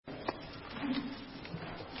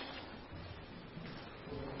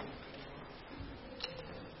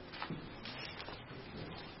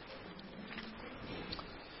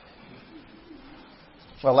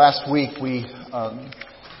Well, last week we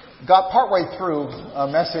got partway through a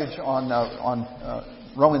message on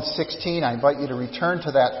Romans 16. I invite you to return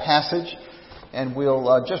to that passage, and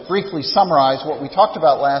we'll just briefly summarize what we talked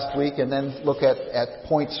about last week, and then look at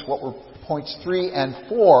points 3 and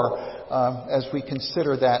 4 as we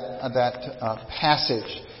consider that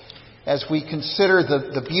passage. As we consider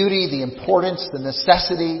the beauty, the importance, the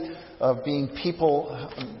necessity of being people,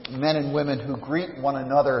 men and women who greet one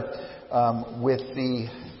another with the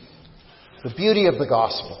beauty of the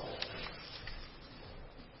gospel.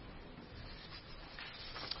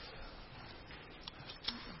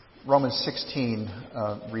 Romans 16,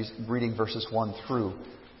 reading verses 1 through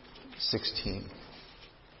 16.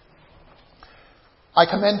 I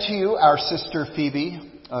commend to you our sister Phoebe,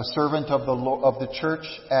 a servant of the church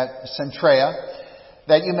at Cenchrea,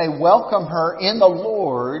 that you may welcome her in the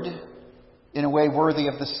Lord in a way worthy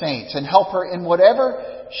of the saints, and help her in whatever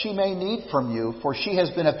she may need from you, for she has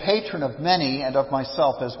been a patron of many and of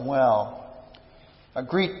myself as well.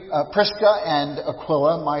 Greet Prisca and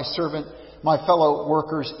Aquila, my fellow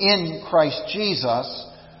workers in Christ Jesus,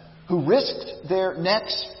 who risked their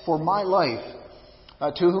necks for my life,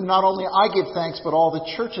 to whom not only I give thanks, but all the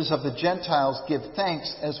churches of the Gentiles give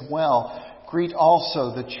thanks as well. Greet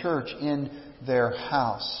also the church in their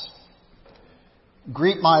house.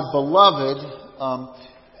 Greet my beloved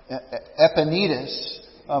Epaenetus,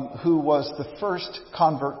 who was the first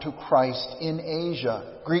convert to Christ in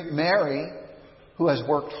Asia. Greet Mary, who has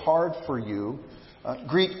worked hard for you.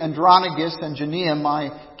 Greet Andronicus and Junia,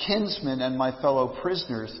 my kinsmen and my fellow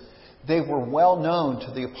prisoners. They were well known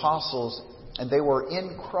to the apostles, and they were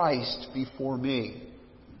in Christ before me.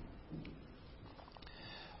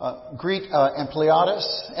 Greet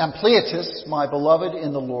Ampliatus, my beloved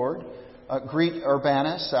in the Lord. Greet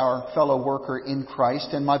Urbanus, our fellow worker in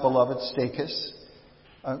Christ, and my beloved Stachys.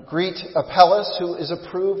 Greet Apelles, who is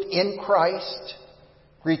approved in Christ.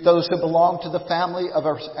 Greet those who belong to the family of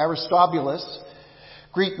Aristobulus.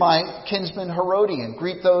 Greet my kinsman Herodian.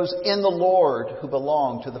 Greet those in the Lord who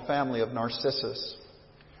belong to the family of Narcissus.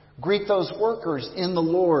 Greet those workers in the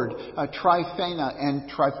Lord, Tryphena and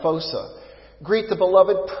Tryphosa. Greet the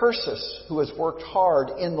beloved Persis, who has worked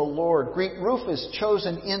hard in the Lord. Greet Rufus,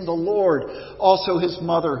 chosen in the Lord, also his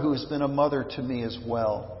mother, who has been a mother to me as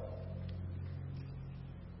well.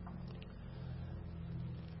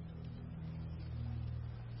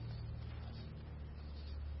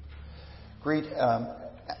 Greet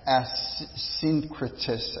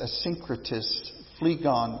Asyncritus,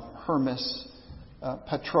 Phlegon, Hermas,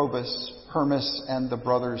 Patrobas, Hermas, and the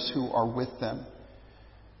brothers who are with them.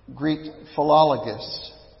 Greet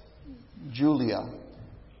Philologus, Julia,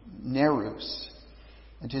 Nerus,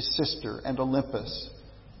 and his sister, and Olympus,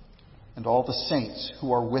 and all the saints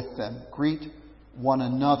who are with them. Greet one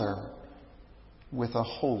another with a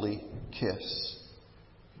holy kiss.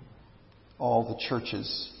 All the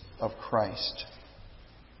churches of Christ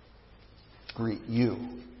greet you.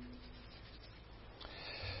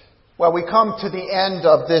 Well, we come to the end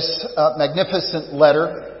of this magnificent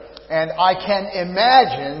letter. And I can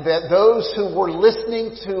imagine that those who were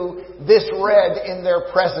listening to this read in their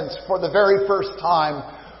presence for the very first time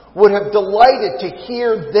would have delighted to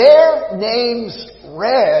hear their names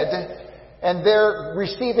read and they're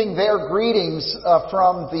receiving their greetings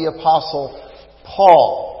from the Apostle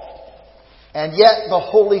Paul. And yet the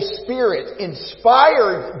Holy Spirit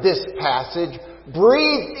inspired this passage,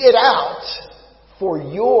 breathed it out for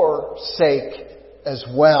your sake as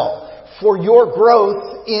well, for your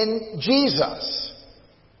growth in Jesus.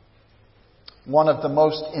 One of the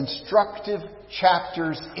most instructive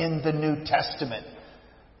chapters in the New Testament,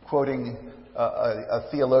 quoting a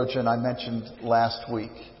theologian I mentioned last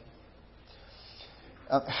week.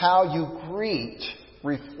 How you greet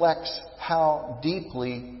reflects how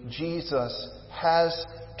deeply Jesus has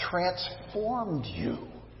transformed you.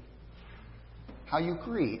 How you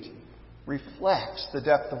greet reflects the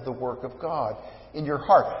depth of the work of God in your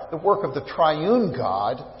heart, the work of the triune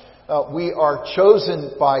God. We are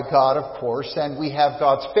chosen by God, of course, and we have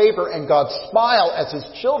God's favor and God's smile as His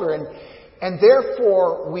children, and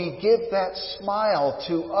therefore we give that smile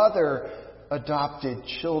to other adopted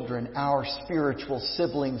children, our spiritual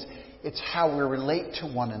siblings. It's how we relate to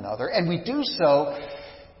one another, and we do so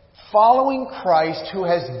following Christ, who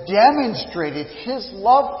has demonstrated His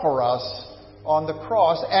love for us on the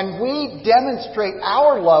cross, and we demonstrate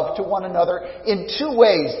our love to one another in two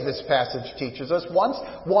ways, this passage teaches us. One,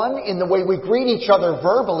 in the way we greet each other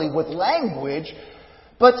verbally with language,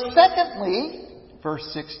 but secondly, verse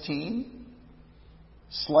 16,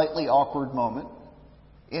 slightly awkward moment,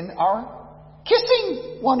 in our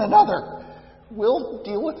kissing one another. We'll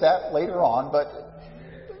deal with that later on, but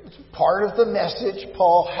It's part of the message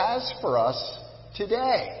Paul has for us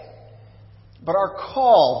today. But our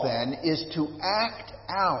call then is to act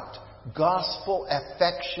out gospel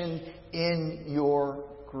affection in your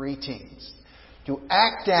greetings. To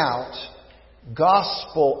act out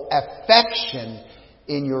gospel affection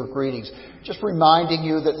in your greetings. Just reminding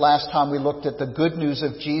you that last time we looked at the good news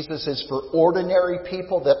of Jesus is for ordinary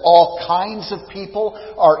people, that all kinds of people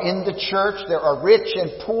are in the church. There are rich and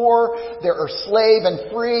poor. There are slave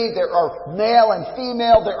and free. There are male and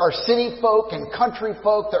female. There are city folk and country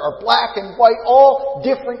folk. There are black and white. All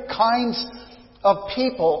different kinds of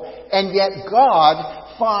people. And yet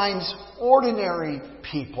God finds ordinary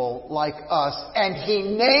people like us, and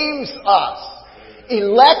He names us,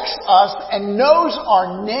 elects us, and knows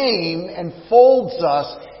our name and folds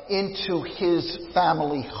us into His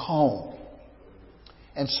family home.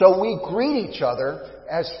 And so we greet each other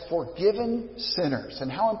as forgiven sinners.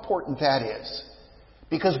 And how important that is.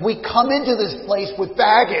 Because we come into this place with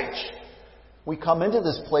baggage. We come into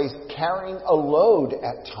this place carrying a load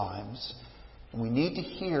at times. And we need to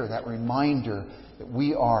hear that reminder that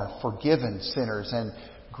we are forgiven sinners and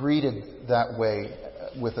greeted that way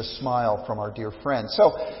with a smile from our dear friend.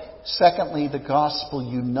 So, secondly, the gospel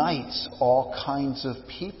unites all kinds of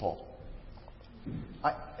people.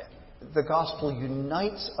 The gospel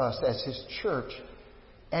unites us as His church.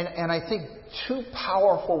 And I think two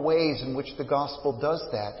powerful ways in which the gospel does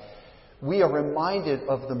that. We are reminded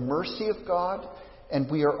of the mercy of God, and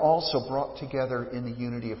we are also brought together in the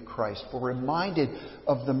unity of Christ. We're reminded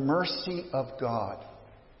of the mercy of God.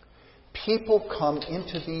 People come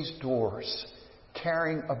into these doors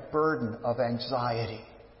carrying a burden of anxiety.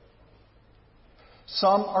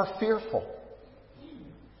 Some are fearful.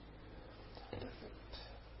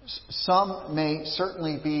 Some may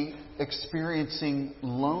certainly be experiencing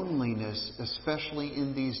loneliness, especially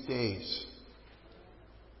in these days.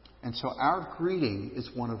 And so our greeting is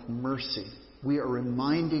one of mercy. We are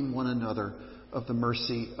reminding one another of the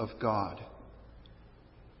mercy of God.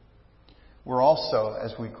 We're also,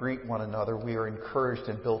 as we greet one another, we are encouraged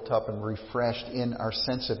and built up and refreshed in our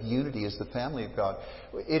sense of unity as the family of God.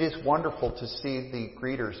 It is wonderful to see the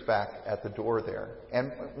greeters back at the door there.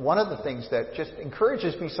 And one of the things that just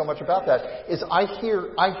encourages me so much about that is I hear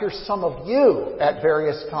some of you at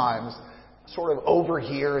various times sort of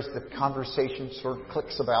overhear as the conversation sort of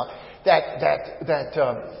clicks about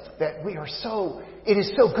that we are so, it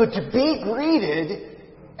is so good to be greeted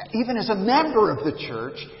even as a member of the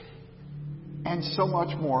church. And so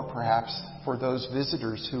much more, perhaps, for those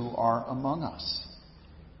visitors who are among us.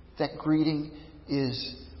 That greeting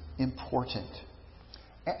is important.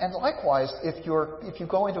 And likewise, if you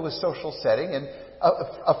go into a social setting and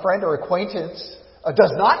a friend or acquaintance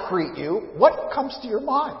does not greet you, what comes to your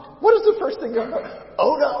mind? What is the first thing you go,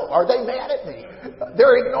 oh no, are they mad at me?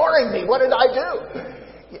 They're ignoring me. What did I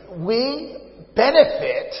do? We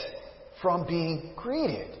benefit from being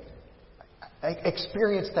greeted.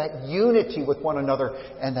 Experience that unity with one another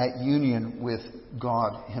and that union with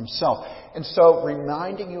God Himself. And so,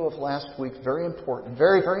 reminding you of last week, very important,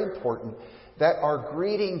 very, very important, that our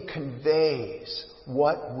greeting conveys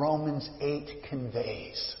what Romans 8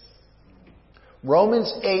 conveys.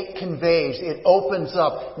 Romans 8 conveys, it opens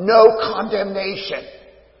up no condemnation.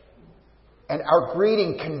 And our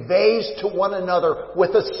greeting conveys to one another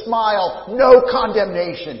with a smile, no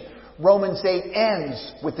condemnation. Romans 8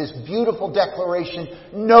 ends with this beautiful declaration,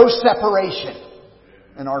 no separation.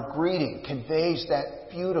 And our greeting conveys that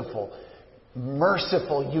beautiful,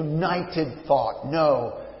 merciful, united thought.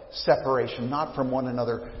 No separation, not from one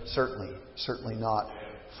another, certainly not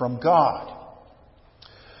from God.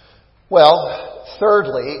 Well,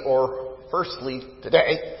 thirdly, or firstly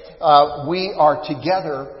today, we are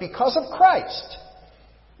together because of Christ.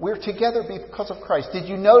 We're together because of Christ. Did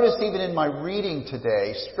you notice even in my reading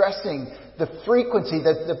today, stressing the frequency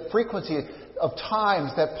of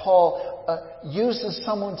times that Paul uses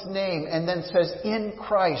someone's name and then says in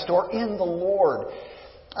Christ or in the Lord?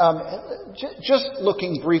 Just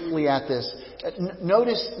looking briefly at this,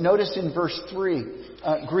 notice in verse 3,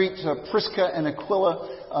 greet Prisca and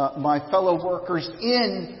Aquila, my fellow workers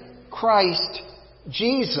in Christ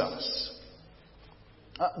Jesus.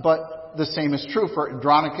 But the same is true for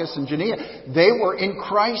Andronicus and Junia. They were in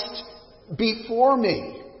Christ before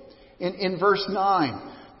me. In verse 9,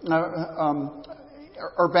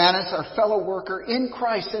 Urbanus, our fellow worker in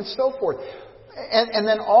Christ, and so forth. And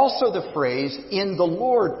then also the phrase, in the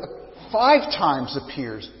Lord, 5 times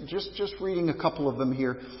appears. Just reading a couple of them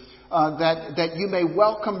here. That you may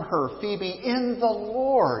welcome her, Phoebe, in the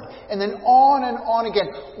Lord. And then on again.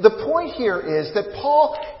 The point here is that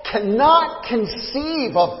Paul cannot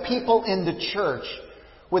conceive of people in the church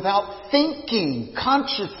without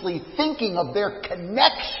consciously thinking of their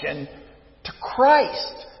connection to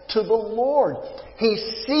Christ, to the Lord. He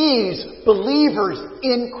sees believers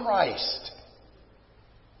in Christ.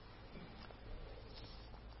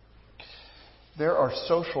 There are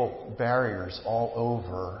social barriers all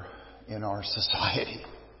over in our society,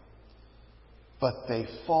 but they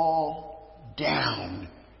fall down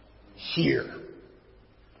here.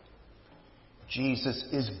 Jesus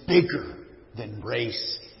is bigger than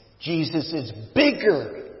race. Jesus is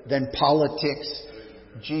bigger than politics.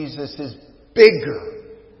 Jesus is bigger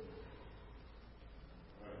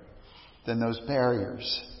than those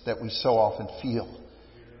barriers that we so often feel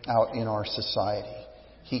out in our society.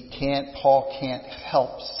 Paul can't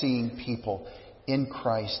help seeing people in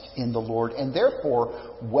Christ, in the Lord, and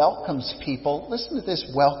therefore welcomes people. Listen to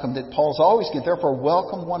this welcome that Paul's always given. Therefore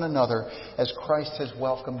welcome one another as Christ has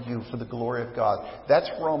welcomed you for the glory of God. That's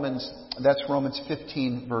Romans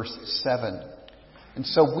 15 verse 7. And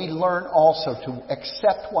so we learn also to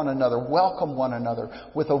accept one another, welcome one another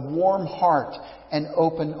with a warm heart and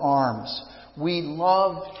open arms. We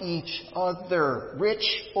love each other, rich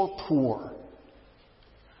or poor,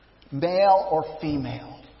 male or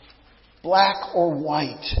female, black or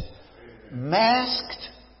white, masked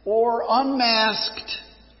or unmasked.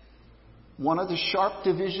 One of the sharp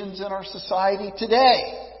divisions in our society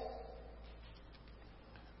today.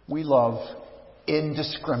 We love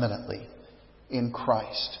indiscriminately in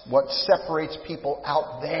Christ. What separates people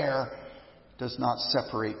out there does not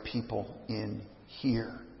separate people in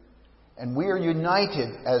here. And we are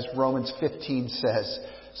united, as Romans 15 says,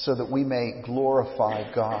 so that we may glorify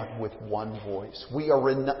God with one voice. We are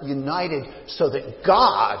united so that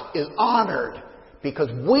God is honored because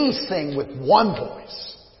we sing with one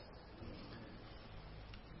voice.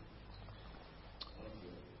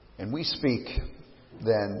 And we speak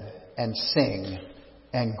then and sing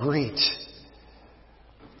and greet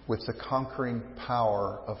with the conquering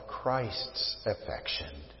power of Christ's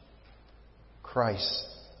affection. Christ's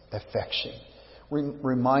affection.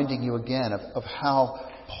 Reminding you again of how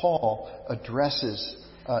Paul addresses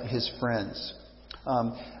his friends.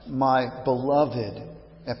 My beloved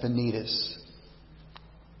Epaenetus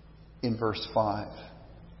in verse 5.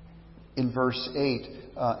 In verse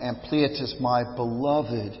 8, Ampliatus, my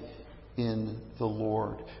beloved in the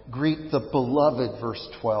Lord. Greet the beloved, verse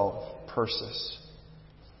 12, Persis.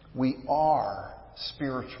 We are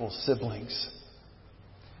spiritual siblings.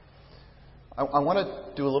 I want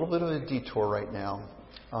to do a little bit of a detour right now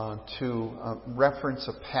to reference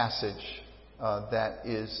a passage that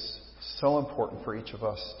is so important for each of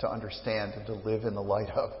us to understand and to live in the light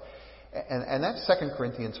of. And that's 2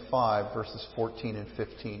 Corinthians 5, verses 14 and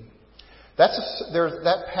 15.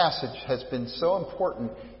 That passage has been so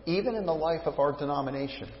important even in the life of our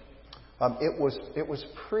denomination. It was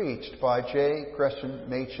preached by J. Gresham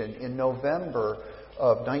Machen in November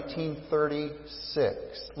of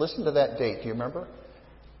 1936. Listen to that date. Do you remember?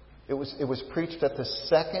 It was preached at the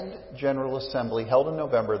Second General Assembly held in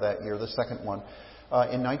November that year, the second one,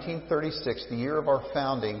 in 1936, the year of our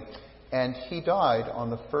founding, and he died on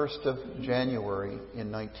the 1st of January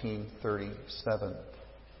in 1937.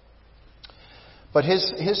 But his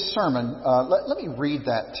sermon, let me read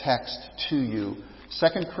that text to you. 2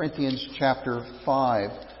 Corinthians chapter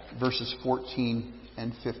 5, verses 14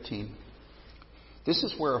 and 15. This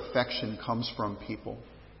is where affection comes from, people.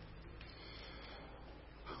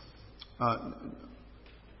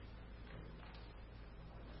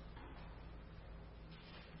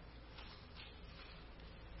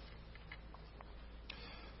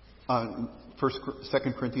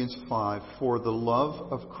 Second Corinthians 5, for the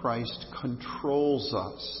love of Christ controls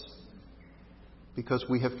us, because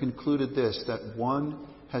we have concluded this, that one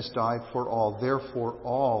has died for all, therefore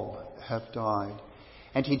all have died.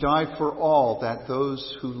 And he died for all, that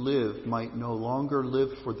those who live might no longer live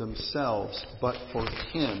for themselves, but for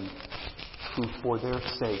him who for their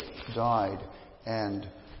sake died and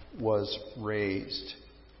was raised.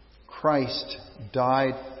 Christ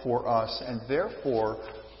died for us, and therefore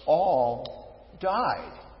all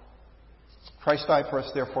died. Christ died for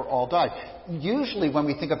us, therefore all died. Usually when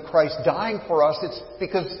we think of Christ dying for us, it's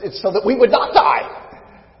because it's so that we would not die,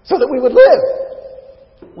 so that we would live.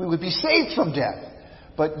 We would be saved from death.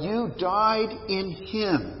 But you died in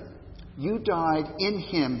him. You died in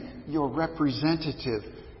him, your representative,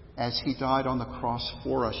 as he died on the cross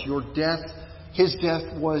for us. Your death, his death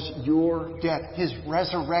was your death. His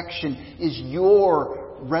resurrection is your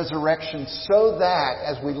resurrection, so that,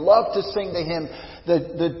 as we love to sing the hymn,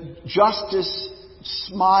 the justice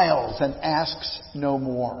smiles and asks no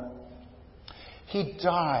more. He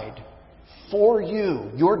died for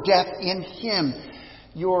you. Your death in him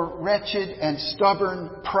your wretched and stubborn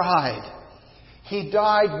pride. He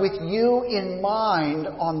died with you in mind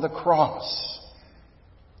on the cross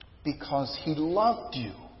because He loved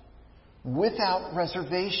you without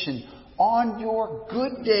reservation on your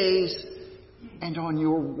good days and on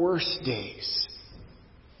your worst days.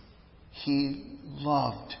 He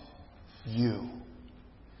loved you.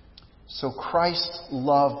 So Christ's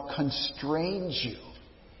love constrains you.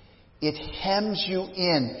 It hems you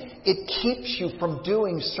in. It keeps you from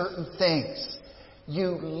doing certain things.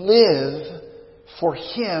 You live for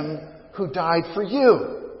Him who died for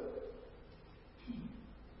you.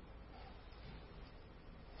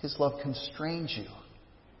 His love constrains you.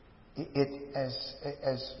 It,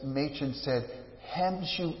 as Machen said,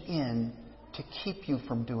 hems you in to keep you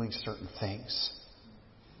from doing certain things.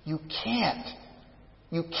 You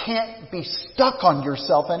can't be stuck on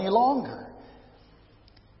yourself any longer.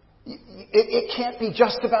 It can't be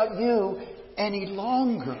just about you any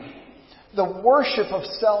longer. The worship of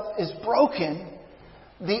self is broken.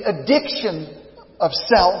 The addiction of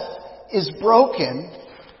self is broken.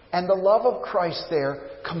 And the love of Christ there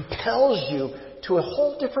compels you to a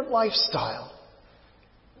whole different lifestyle.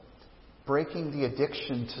 Breaking the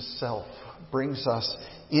addiction to self brings us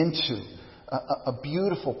into a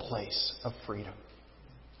beautiful place of freedom.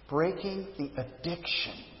 Breaking the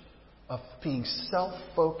addiction of being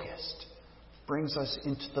self-focused brings us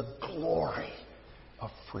into the glory of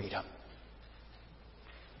freedom.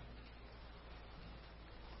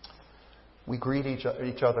 We greet each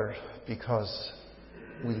other because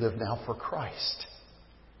we live now for Christ.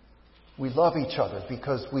 We love each other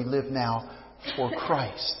because we live now for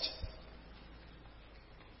Christ.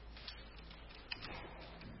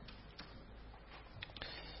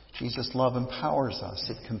 Jesus' love empowers us.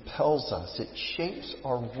 It compels us. It shapes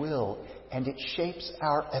our will and it shapes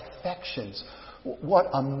our affections. What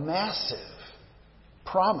a massive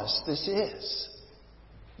promise this is.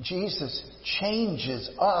 Jesus changes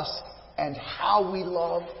us and how we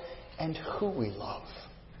love and who we love.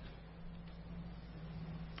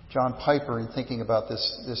 John Piper, in thinking about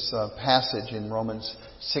this passage in Romans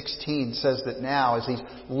 16, says that now, as he's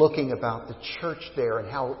looking about the church there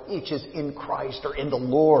and how each is in Christ or in the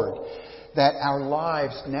Lord, that our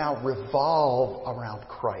lives now revolve around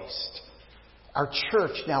Christ. Our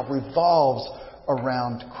church now revolves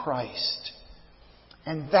around Christ.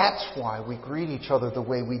 And that's why we greet each other the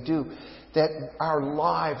way we do. That our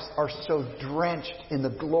lives are so drenched in the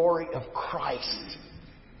glory of Christ.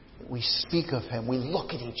 We speak of Him. We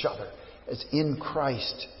look at each other as in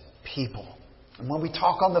Christ people. And when we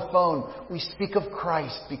talk on the phone, we speak of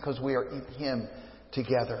Christ because we are in Him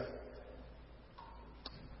together.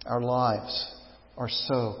 Our lives are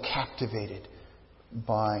so captivated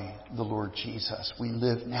by the Lord Jesus. We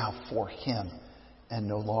live now for Him and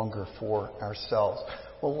no longer for ourselves.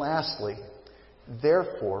 Well, lastly,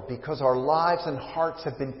 therefore, because our lives and hearts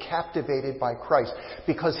have been captivated by Christ,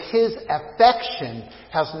 because His affection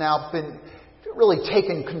has now been really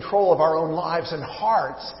taken control of our own lives and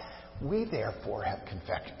hearts, we therefore have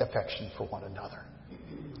affection for one another.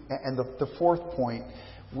 And the fourth point,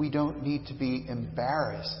 we don't need to be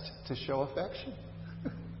embarrassed to show affection.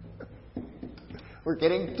 We're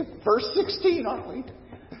getting to verse 16, aren't we?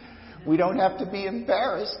 We don't have to be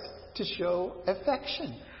embarrassed to show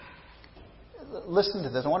affection. Listen to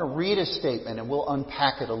this. I want to read a statement and we'll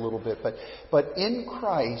unpack it a little bit. But in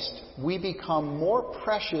Christ, we become more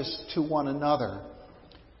precious to one another.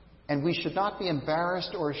 And we should not be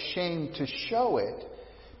embarrassed or ashamed to show it,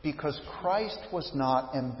 because Christ was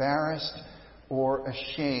not embarrassed or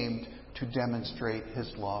ashamed to demonstrate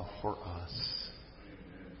His love for us.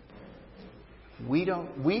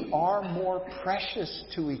 We are more precious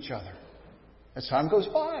to each other as time goes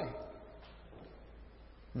by.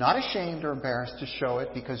 Not ashamed or embarrassed to show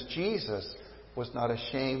it, because Jesus was not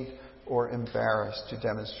ashamed or embarrassed to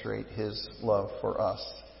demonstrate His love for us.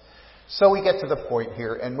 So we get to the point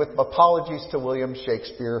here, and with apologies to William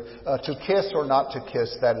Shakespeare, to kiss or not to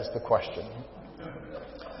kiss, that is the question.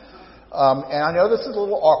 And I know this is a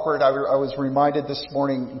little awkward. I was reminded this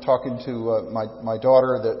morning, talking to my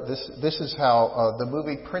daughter, that this is how the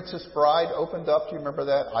movie Princess Bride opened up. Do you remember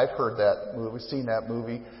that? I've heard that movie, seen that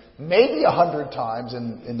movie maybe 100 times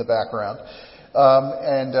in the background.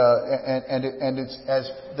 And it's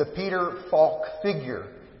as the Peter Falk figure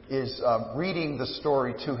is reading the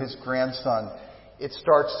story to his grandson. It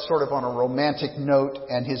starts sort of on a romantic note,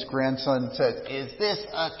 and his grandson says, "Is this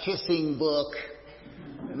a kissing book?"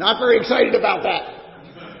 Not very excited about that.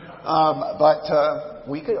 But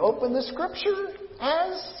we could open the Scripture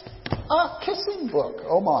as a kissing book.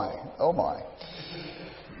 Oh my, oh my.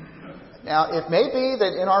 Now, it may be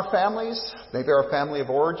that in our families, maybe our family of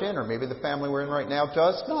origin, or maybe the family we're in right now,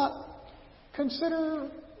 does not consider,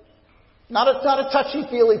 not a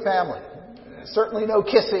touchy-feely family. Certainly no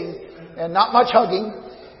kissing and not much hugging.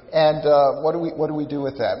 And what do we do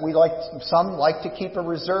with that? Some like to keep a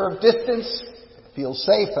reserved distance, feel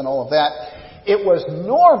safe and all of that. It was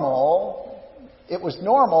normal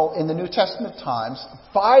in the New Testament times.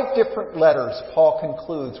 5 different letters Paul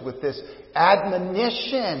concludes with this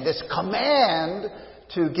admonition, this command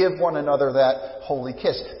to give one another that holy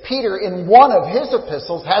kiss. Peter, in one of his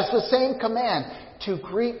epistles, has the same command to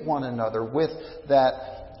greet one another with that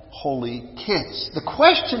holy kiss. The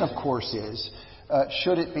question, of course, is,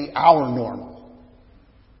 should it be our normal?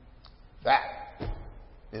 That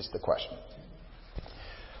is the question.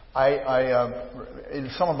 In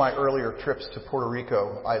some of my earlier trips to Puerto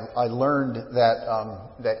Rico, I learned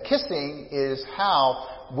that kissing is how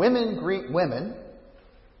women greet women,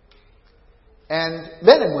 and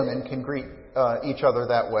men and women can greet each other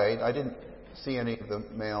that way. I didn't see any of the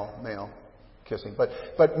male kissing, but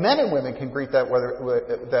men and women can greet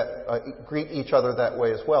greet each other that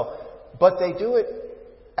way as well. But they do it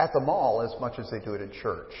at the mall as much as they do it in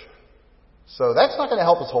church. So that's not going to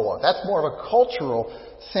help us a whole lot. That's more of a cultural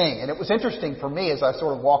thing. And it was interesting for me as I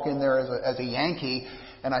sort of walk in there as a Yankee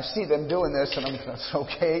and I see them doing this and I'm just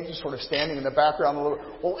okay, just sort of standing in the background a little.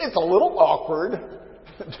 Well, it's a little awkward.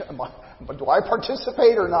 Do I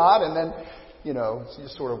participate or not? And then, you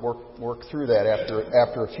just sort of work through that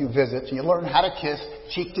after a few visits. You learn how to kiss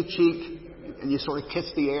cheek to cheek and you sort of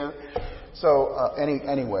kiss the air. So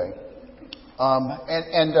anyway.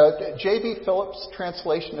 J.B. Phillips'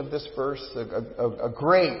 translation of this verse, a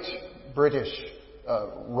great British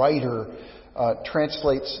writer,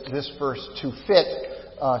 translates this verse to fit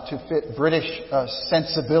British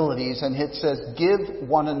sensibilities, and it says, "Give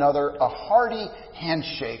one another a hearty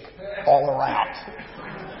handshake all around."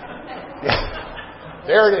 Yeah,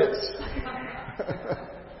 there it is.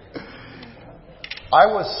 I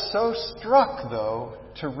was so struck, though,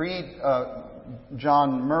 to read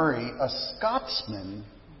John Murray, a Scotsman,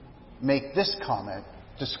 make this comment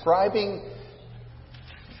describing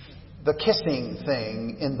the kissing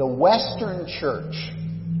thing in the Western church.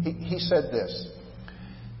 He said this: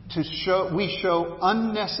 we show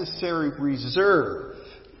unnecessary reserve,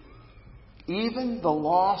 even the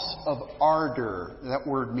loss of ardor. That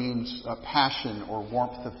word means passion or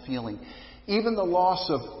warmth of feeling. Even the loss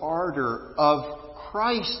of ardor of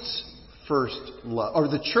Christ's first love, or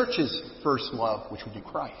the church's first love, which would be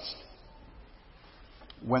Christ,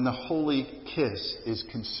 when the holy kiss is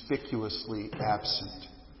conspicuously absent.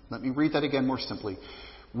 Let me read that again more simply.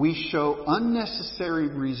 We show unnecessary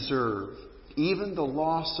reserve, even the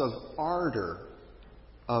loss of ardor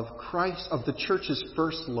of Christ, of the church's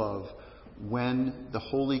first love, when the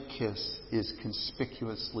holy kiss is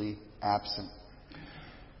conspicuously absent.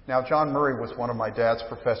 Now, John Murray was one of my dad's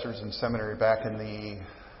professors in seminary back in the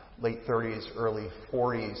late 30s, early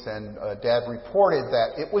 40s, and Dad reported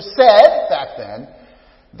that it was said back then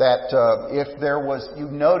that if there was, you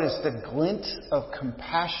noticed a glint of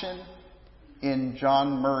compassion in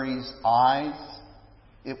John Murray's eyes,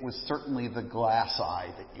 it was certainly the glass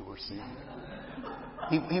eye that you were seeing.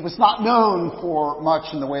 He was not known for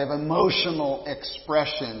much in the way of emotional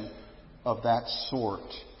expression of that sort,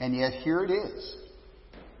 and yet here it is.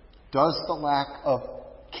 Does the lack of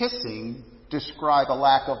kissing describe a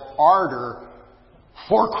lack of ardor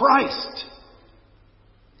for Christ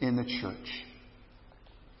in the church?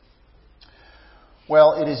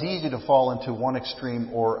 Well, it is easy to fall into one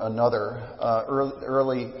extreme or another.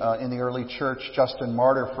 In the early church, Justin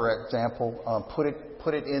Martyr, for example,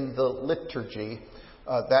 put it in the liturgy.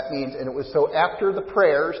 That means, and it was so after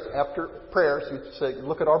prayers, you'd say,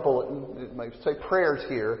 look at our bulletin, it might say prayers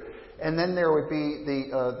here, and then there would be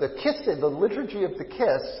the kiss, the liturgy of the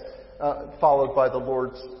kiss, followed by the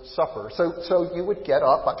Lord's Supper. So you would get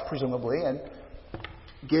up, presumably, and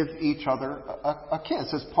give each other a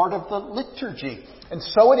kiss as part of the liturgy. And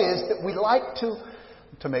so it is that we like to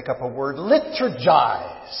make up a word,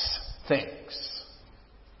 liturgize things.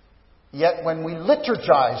 Yet when we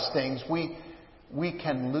liturgize things, we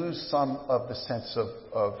can lose some of the sense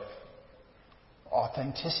of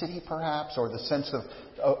authenticity, perhaps, or the sense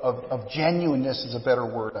of genuineness is a better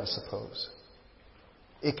word, I suppose.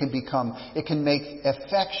 It can make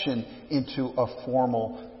affection into a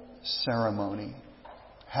formal ceremony.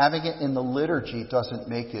 Having it in the liturgy doesn't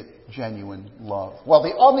make it genuine love. Well,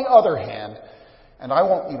 on the other hand, and I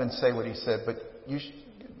won't even say what he said, but you should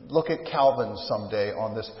look at Calvin someday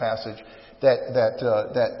on this passage,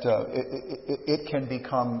 it can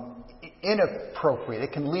become inappropriate.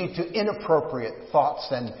 It can lead to inappropriate thoughts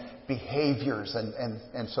and behaviors.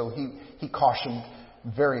 And so he cautioned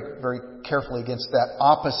very, very carefully against that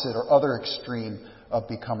opposite or other extreme of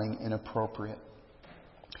becoming inappropriate.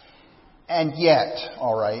 And yet,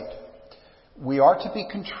 all right, we are to be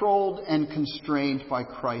controlled and constrained by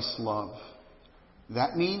Christ's love.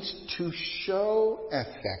 That means to show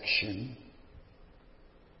affection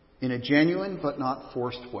in a genuine but not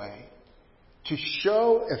forced way. To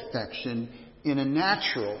show affection in a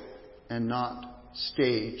natural and not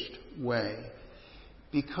staged way.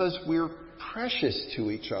 Because we're precious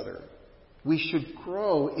to each other. We should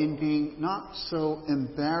grow in being not so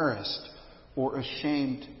embarrassed or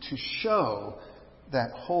ashamed to show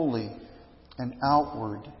that holy and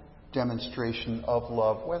outward demonstration of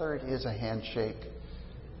love, whether it is a handshake.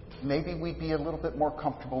 Maybe we'd be a little bit more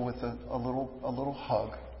comfortable with a little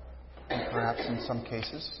hug, and perhaps in some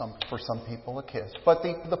cases, for some people, a kiss. But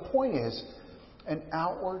the point is an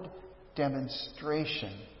outward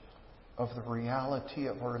demonstration of the reality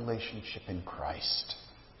of our relationship in Christ.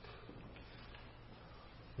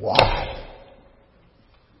 Why?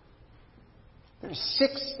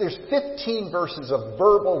 There's 15 verses of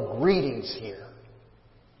verbal greetings here.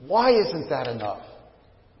 Why isn't that enough?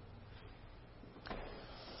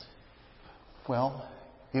 Well,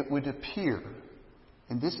 it would appear,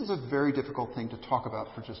 and this is a very difficult thing to talk about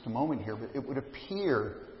for just a moment here, but it would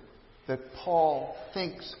appear that Paul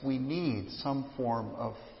thinks we need some form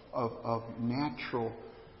of natural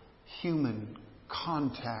human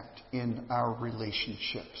contact in our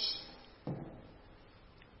relationships.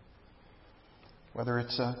 Whether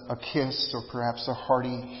it's a kiss or perhaps a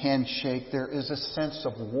hearty handshake, there is a sense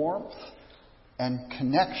of warmth and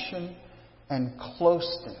connection and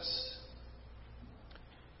closeness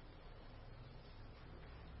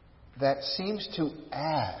that seems to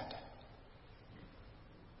add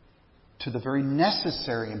to the very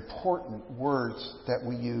necessary, important words that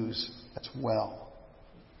we use as well.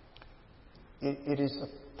 It is a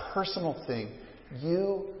personal thing.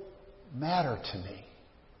 You matter to me.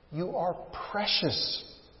 You are precious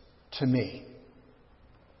to me.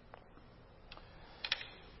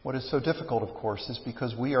 What is so difficult, of course, is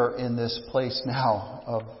because we are in this place now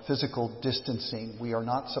of physical distancing. We are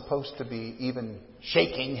not supposed to be even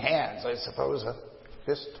shaking hands. I suppose a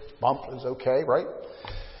fist bump is okay, right?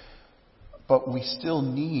 But we still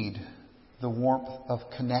need the warmth of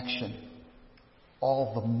connection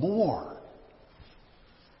all the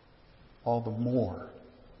more,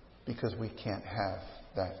 because we can't have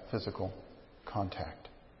that physical contact.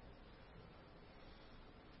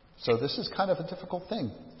 So this is kind of a difficult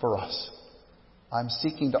thing for us. I'm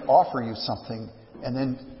seeking to offer you something, and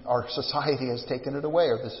then our society has taken it away,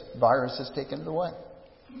 or this virus has taken it away.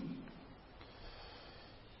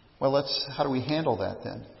 Well, how do we handle that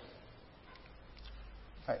then?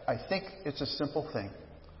 I think it's a simple thing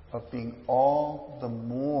of being all the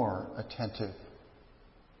more attentive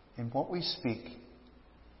in what we speak,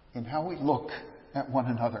 in how we look at one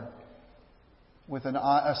another, with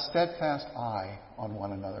a steadfast eye on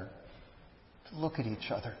one another, to look at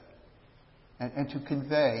each other, and to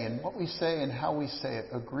convey in what we say and how we say it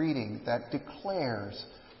a greeting that declares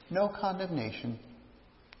no condemnation,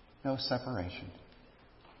 no separation.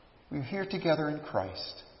 We're here together in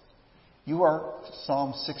Christ. You are,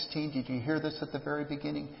 Psalm 16, did you hear this at the very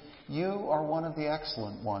beginning? You are one of the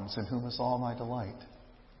excellent ones in whom is all my delight.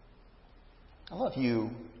 I love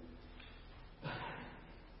you.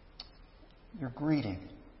 Your greeting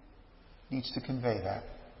needs to convey that,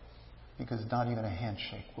 because not even a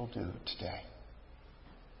handshake will do today.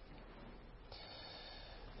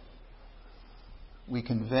 We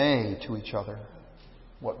convey to each other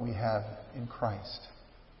what we have in Christ.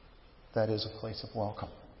 That is a place of welcome.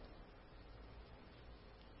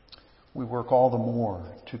 We work all the more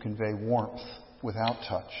to convey warmth without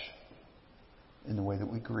touch in the way that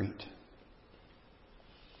we greet.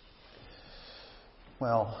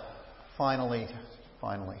 Well, finally,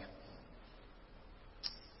 a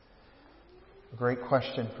great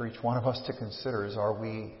question for each one of us to consider is, are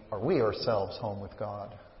we ourselves home with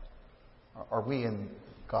God? Are we in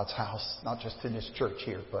God's house? Not just in His church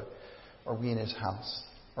here, but are we in His house?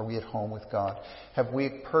 Are we at home with God? Have we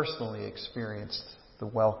personally experienced the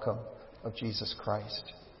welcome of Jesus Christ?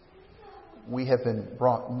 We have been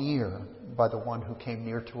brought near by the one who came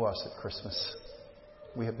near to us at Christmas.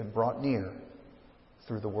 We have been brought near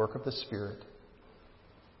through the work of the Spirit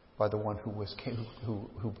by the one who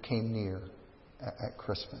came near at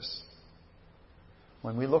Christmas.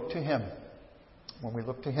 When we look to Him,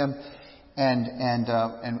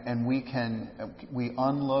 and we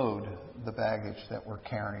unload the baggage that we're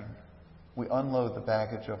carrying. We unload the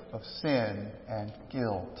baggage of sin and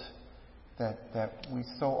guilt that we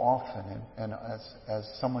so often, and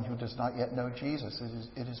as someone who does not yet know Jesus,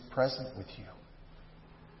 it is present with you.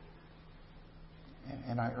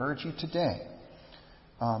 And I urge you today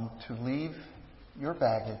to leave your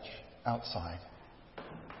baggage outside,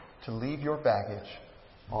 to leave your baggage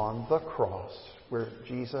on the cross where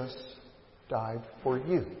Jesus died for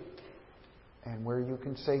you, and where you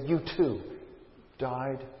can say, you too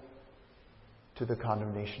died to the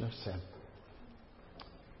condemnation of sin.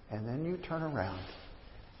 And then you turn around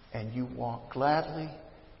and you walk gladly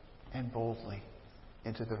and boldly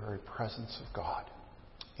into the very presence of God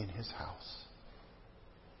in His house.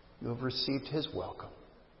 You have received His welcome,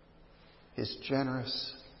 His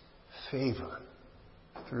generous favor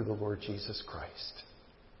through the Lord Jesus Christ.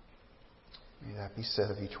 May that be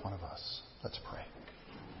said of each one of us. Let's pray.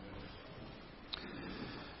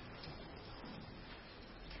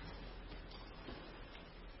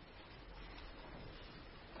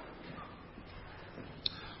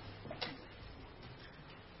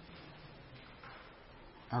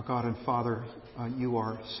 Our God and Father, you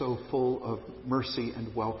are so full of mercy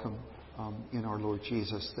and welcome in our Lord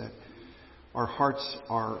Jesus that our hearts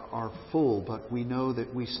are full, but we know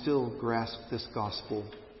that we still grasp this gospel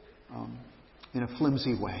in a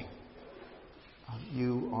flimsy way.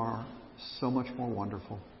 You are so much more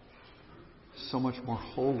wonderful, so much more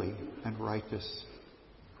holy and righteous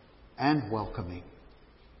and welcoming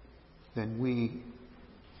than we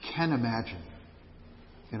can imagine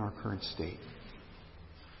in our current state.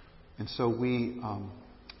 And so we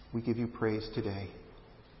give you praise today.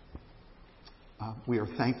 We are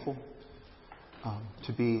thankful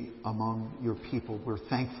to be among your people. We're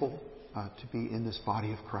thankful to be in this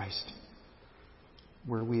body of Christ,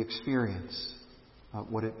 where we experience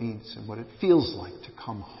what it means and what it feels like to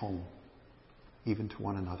come home, even to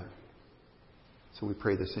one another. So we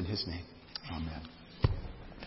pray this in His name. Amen.